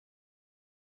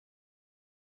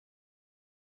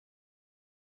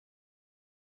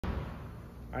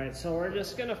All right, so we're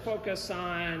just gonna focus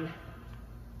on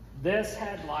this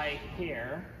headlight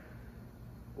here,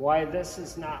 why this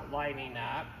is not lighting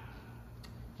up.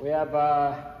 We have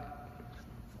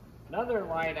another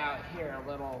light out here, a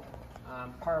little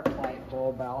park light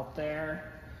bulb out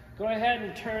there. Go ahead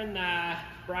and turn the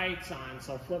brights on.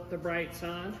 So flip the brights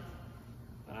on.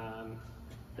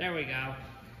 There we go.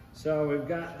 So we've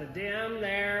got the dim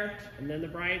there, and then the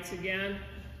brights again.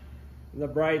 The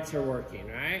brights are working,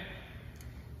 right?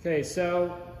 Okay,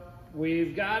 so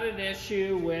we've got an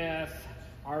issue with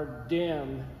our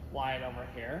dim light over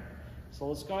here. So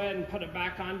let's go ahead and put it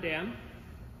back on dim.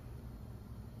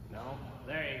 No,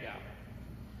 there you go.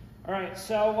 All right,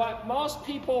 so what most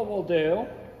people will do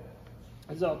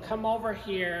is they'll come over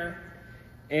here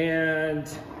and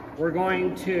we're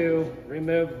going to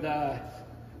remove the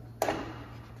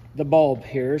bulb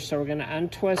here. So we're gonna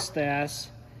untwist this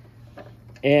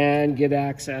and get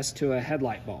access to a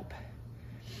headlight bulb.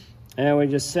 And we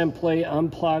just simply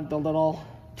unplug the little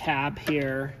tab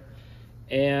here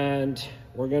and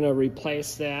we're gonna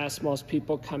replace this. Most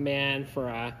people come in for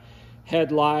a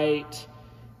headlight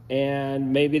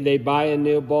and maybe they buy a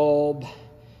new bulb,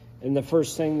 and the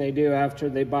first thing they do after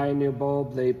they buy a new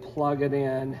bulb, they plug it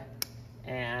in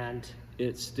and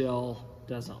it still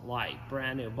doesn't light.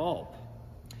 Brand new bulb.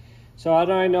 So how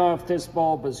do I know if this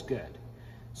bulb is good?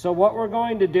 So what we're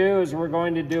going to do is we're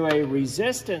going to do a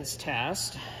resistance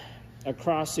test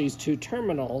across these two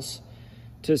terminals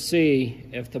to see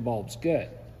if the bulb's good.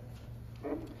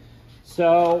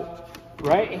 So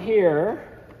right here,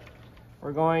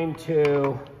 we're going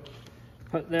to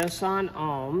put this on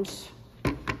ohms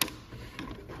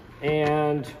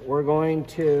and we're going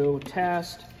to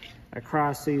test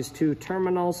across these two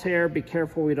terminals here. Be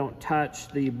careful we don't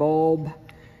touch the bulb.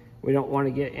 We don't want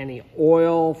to get any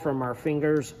oil from our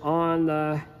fingers on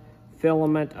the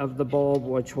filament of the bulb,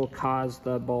 which will cause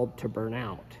the bulb to burn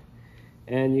out.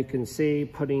 And you can see,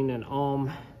 putting an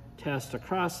ohm test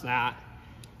across that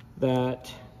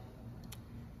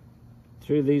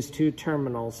through these two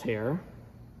terminals here,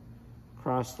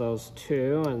 across those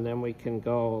two, and then we can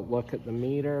go look at the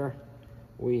meter.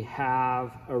 We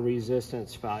have a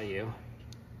resistance value.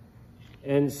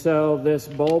 And so this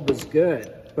bulb is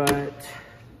good, but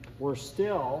we're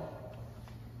still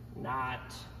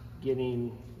not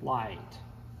getting light.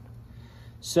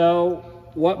 So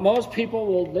what most people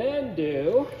will then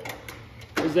do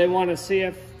is they want to see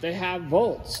if they have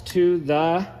volts to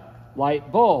the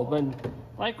light bulb. And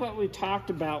like what we talked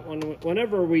about,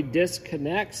 whenever we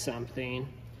disconnect something,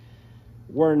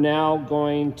 we're now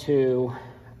going to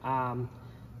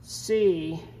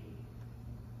see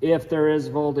if there is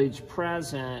voltage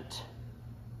present,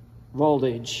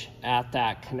 voltage at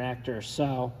that connector.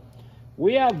 So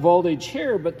we have voltage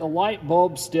here, but the light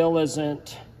bulb still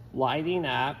isn't lighting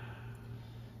up.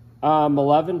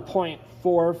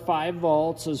 11.45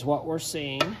 volts is what we're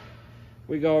seeing.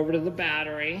 We go over to the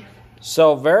battery.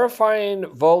 So verifying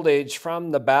voltage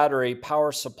from the battery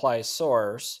power supply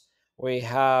source, we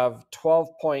have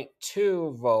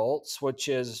 12.2 volts, which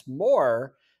is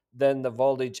more than the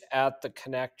voltage at the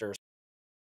connector.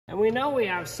 And we know we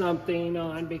have something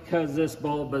on because this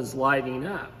bulb is lighting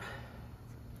up.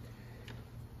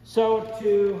 So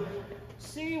to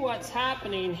see what's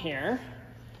happening here,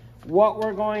 what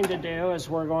we're going to do is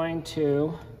we're going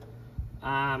to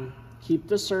keep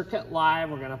the circuit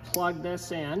live. We're going to plug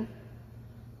this in,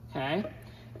 okay?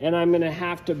 And I'm going to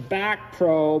have to back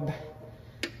probe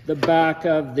the back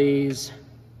of these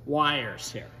wires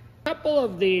here. A couple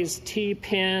of these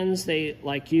T-pins, they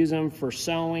like use them for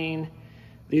sewing.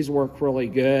 These work really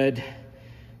good.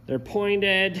 They're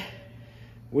pointed.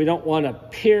 We don't want to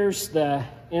pierce the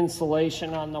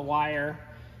insulation on the wire,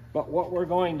 but what we're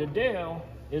going to do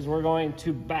is we're going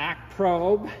to back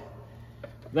probe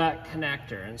that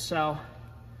connector. And so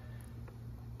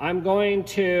I'm going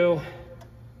to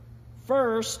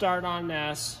first start on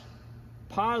this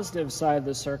positive side of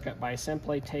the circuit by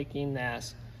simply taking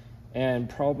this and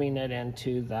probing it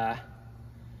into the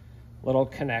little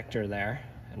connector there.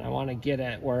 And I want to get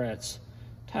it where it's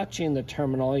touching the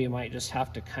terminal. You might just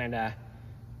have to kind of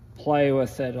play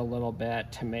with it a little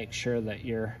bit to make sure that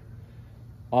you're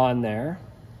on there.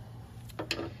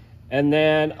 And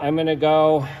then I'm going to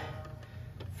go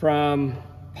from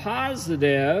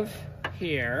positive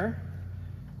here,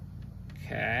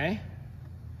 okay,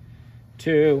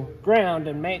 to ground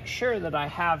and make sure that I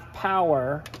have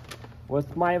power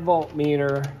with my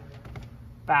voltmeter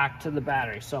back to the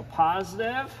battery. So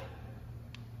positive,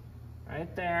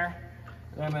 right there,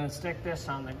 and I'm going to stick this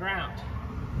on the ground.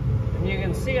 And you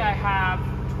can see I have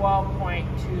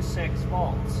 12.26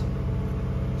 volts.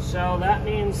 So that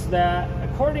means that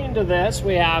according to this,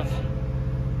 we have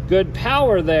good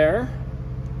power there.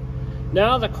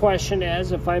 Now the question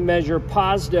is, if I measure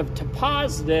positive to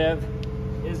positive,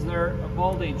 is there a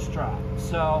voltage drop?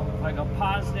 So if I go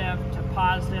positive to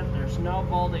positive, there's no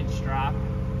voltage drop.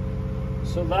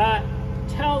 So that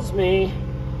tells me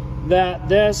that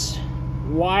this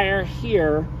wire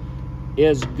here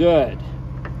is good.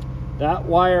 That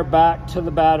wire back to the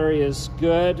battery is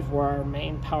good where our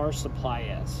main power supply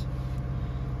is.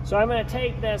 So I'm going to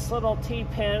take this little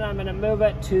T-pin, I'm going to move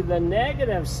it to the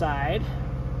negative side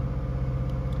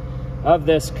of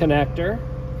this connector,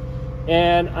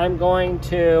 and I'm going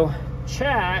to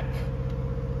check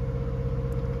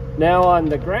now on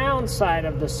the ground side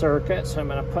of the circuit. So I'm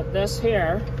going to put this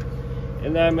here,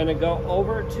 and then I'm going to go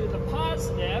over to the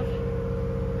positive,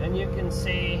 and you can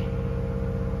see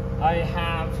I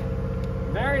have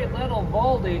very little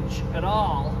voltage at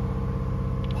all,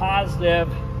 positive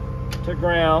to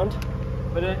ground.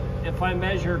 But if I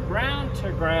measure ground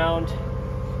to ground,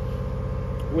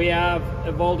 we have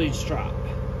a voltage drop.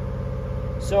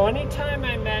 So anytime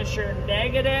I measure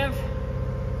negative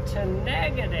to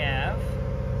negative,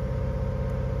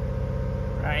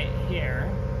 right here,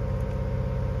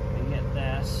 let me get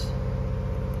this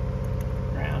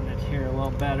grounded here a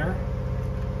little better.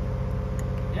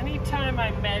 Anytime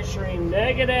I'm measuring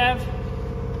negative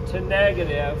to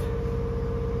negative,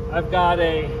 I've got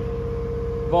a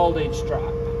voltage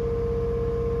drop.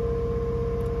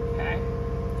 Okay?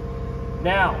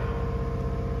 Now,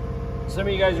 some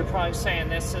of you guys are probably saying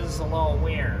this is a little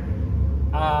weird.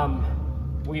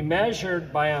 We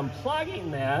measured by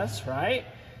unplugging this, right?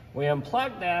 We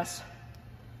unplugged this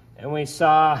and we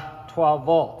saw 12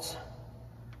 volts.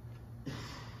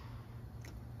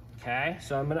 Okay,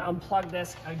 so I'm going to unplug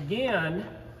this again,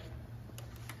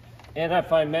 and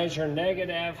if I measure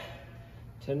negative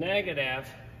to negative,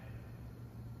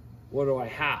 what do I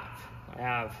have? I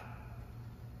have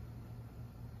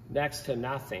next to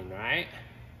nothing, right?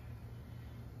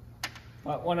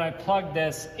 But when I plug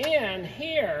this in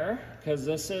here, because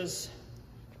this is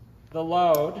the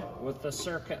load with the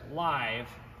circuit live,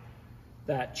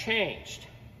 that changed.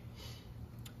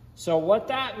 So what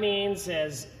that means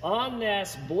is on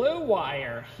this blue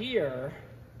wire here,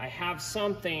 I have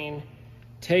something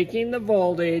taking the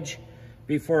voltage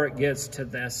before it gets to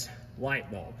this light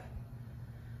bulb.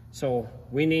 So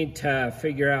we need to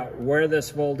figure out where this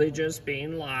voltage is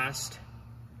being lost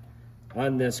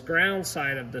on this ground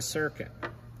side of the circuit.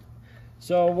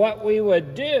 So what we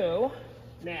would do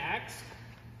next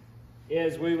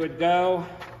is we would go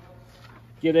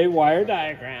get a wire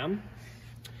diagram.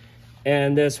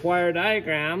 And this wire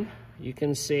diagram, you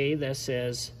can see this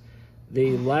is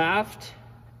the left,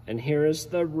 and here is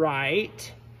the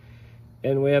right.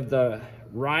 And we have the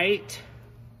right,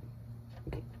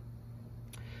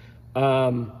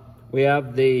 we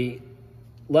have the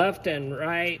left and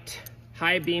right,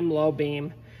 high beam, low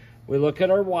beam. We look at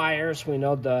our wires, we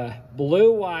know the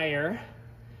blue wire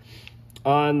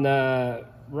on the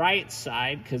right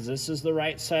side, because this is the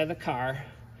right side of the car,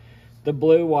 the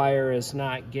blue wire is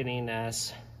not getting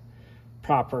us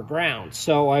proper ground.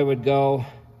 So I would go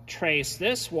trace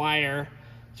this wire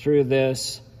through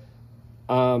this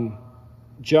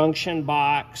junction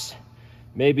box,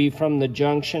 maybe from the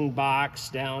junction box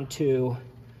down to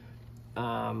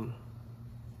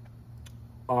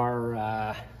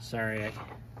sorry, I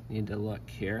need to look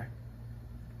here.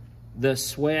 The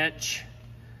switch,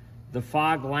 the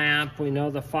fog lamp, we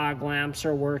know the fog lamps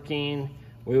are working.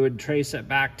 We would trace it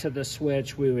back to the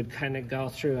switch. We would kind of go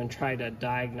through and try to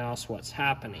diagnose what's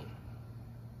happening.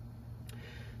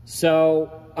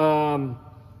 So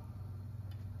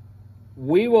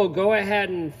we will go ahead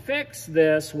and fix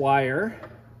this wire,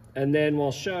 and then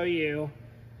we'll show you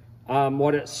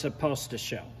what it's supposed to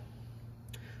show.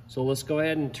 So let's go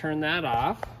ahead and turn that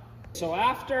off. So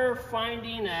after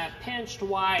finding a pinched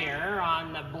wire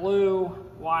on the blue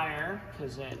wire,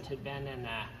 because it had been in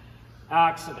an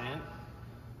accident,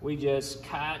 we just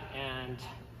cut and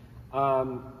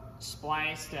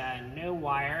spliced a new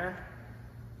wire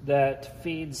that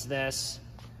feeds this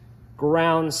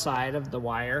ground side of the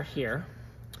wire here.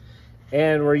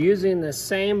 And we're using the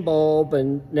same bulb,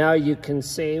 and now you can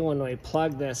see when we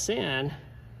plug this in,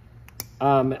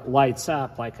 it lights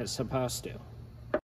up like it's supposed to.